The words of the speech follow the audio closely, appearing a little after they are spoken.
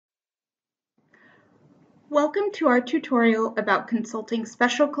Welcome to our tutorial about consulting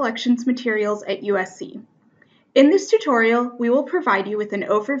special collections materials at USC. In this tutorial, we will provide you with an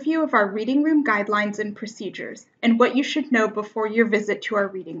overview of our reading room guidelines and procedures, and what you should know before your visit to our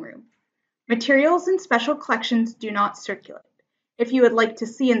reading room. Materials in special collections do not circulate. If you would like to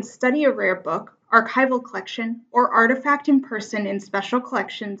see and study a rare book, archival collection, or artifact in person in special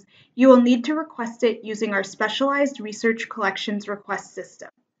collections, you will need to request it using our specialized research collections request system.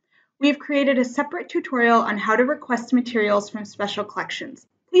 We have created a separate tutorial on how to request materials from special collections.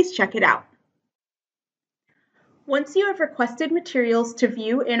 Please check it out. Once you have requested materials to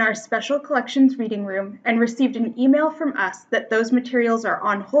view in our special collections reading room and received an email from us that those materials are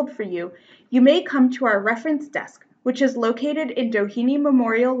on hold for you, you may come to our reference desk, which is located in Doheny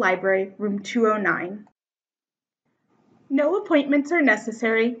Memorial Library, room 209. No appointments are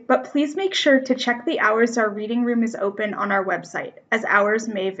necessary, but please make sure to check the hours our reading room is open on our website, as hours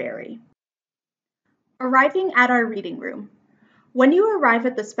may vary. Arriving at our reading room. When you arrive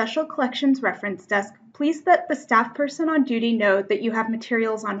at the Special Collections Reference Desk, please let the staff person on duty know that you have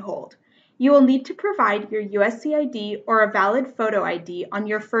materials on hold. You will need to provide your USC ID or a valid photo ID on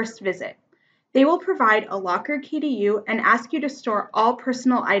your first visit. They will provide a locker key to you and ask you to store all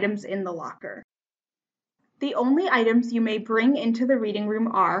personal items in the locker. The only items you may bring into the reading room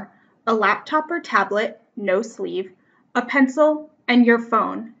are a laptop or tablet, no sleeve, a pencil, and your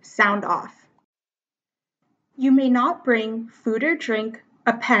phone, sound off. You may not bring food or drink,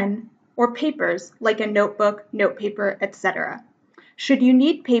 a pen, or papers like a notebook, notepaper, etc. Should you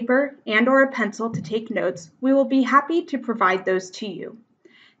need paper and/or a pencil to take notes, we will be happy to provide those to you.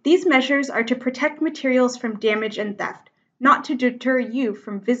 These measures are to protect materials from damage and theft, not to deter you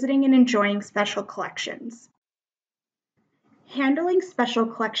from visiting and enjoying special collections. Handling special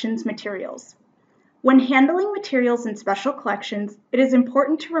collections materials. When handling materials in special collections, it is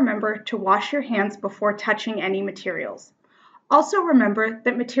important to remember to wash your hands before touching any materials. Also remember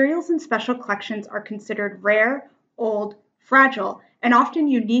that materials in special collections are considered rare, old, fragile, and often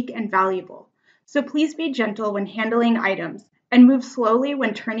unique and valuable. So please be gentle when handling items and move slowly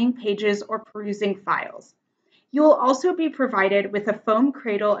when turning pages or perusing files. You will also be provided with a foam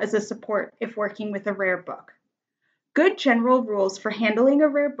cradle as a support if working with a rare book. Good general rules for handling a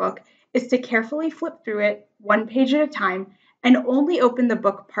rare book is to carefully flip through it, one page at a time, and only open the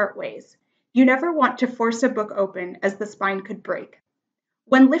book part ways. You never want to force a book open as the spine could break.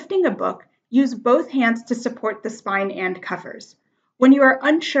 When lifting a book, use both hands to support the spine and covers. When you are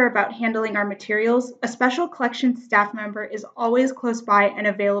unsure about handling our materials, a special collections staff member is always close by and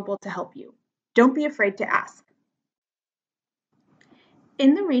available to help you. Don't be afraid to ask.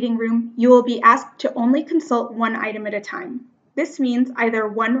 In the reading room, you will be asked to only consult one item at a time. This means either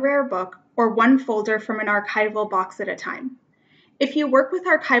one rare book or one folder from an archival box at a time. If you work with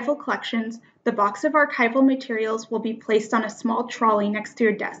archival collections, the box of archival materials will be placed on a small trolley next to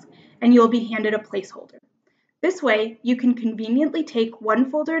your desk, and you will be handed a placeholder. This way, you can conveniently take one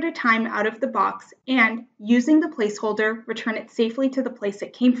folder at a time out of the box and, using the placeholder, return it safely to the place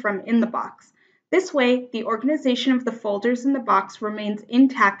it came from in the box. This way, the organization of the folders in the box remains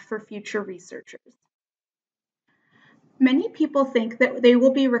intact for future researchers. Many people think that they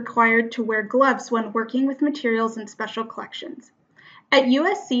will be required to wear gloves when working with materials in special collections. At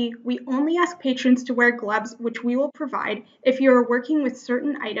USC, we only ask patrons to wear gloves, which we will provide if you are working with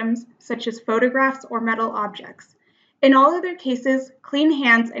certain items, such as photographs or metal objects. In all other cases, clean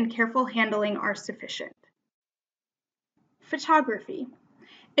hands and careful handling are sufficient. Photography.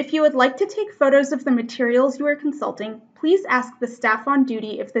 If you would like to take photos of the materials you are consulting, please ask the staff on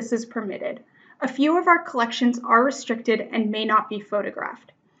duty if this is permitted. A few of our collections are restricted and may not be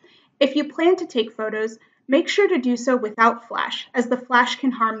photographed. If you plan to take photos, make sure to do so without flash, as the flash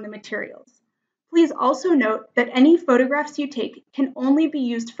can harm the materials. Please also note that any photographs you take can only be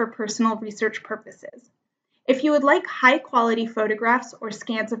used for personal research purposes. If you would like high-quality photographs or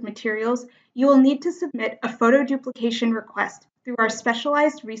scans of materials, you will need to submit a photo duplication request through our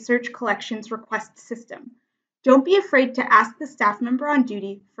specialized research collections request system. Don't be afraid to ask the staff member on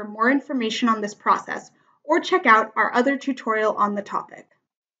duty for more information on this process, or check out our other tutorial on the topic.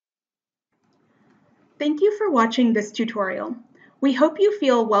 Thank you for watching this tutorial. We hope you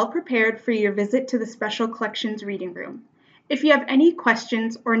feel well prepared for your visit to the Special Collections Reading Room. If you have any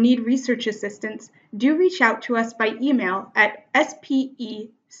questions or need research assistance, do reach out to us by email at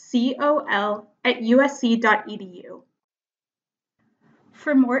specol@usc.edu.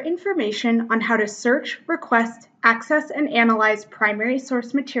 For more information on how to search, request, access, and analyze primary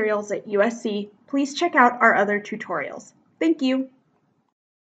source materials at USC, please check out our other tutorials. Thank you.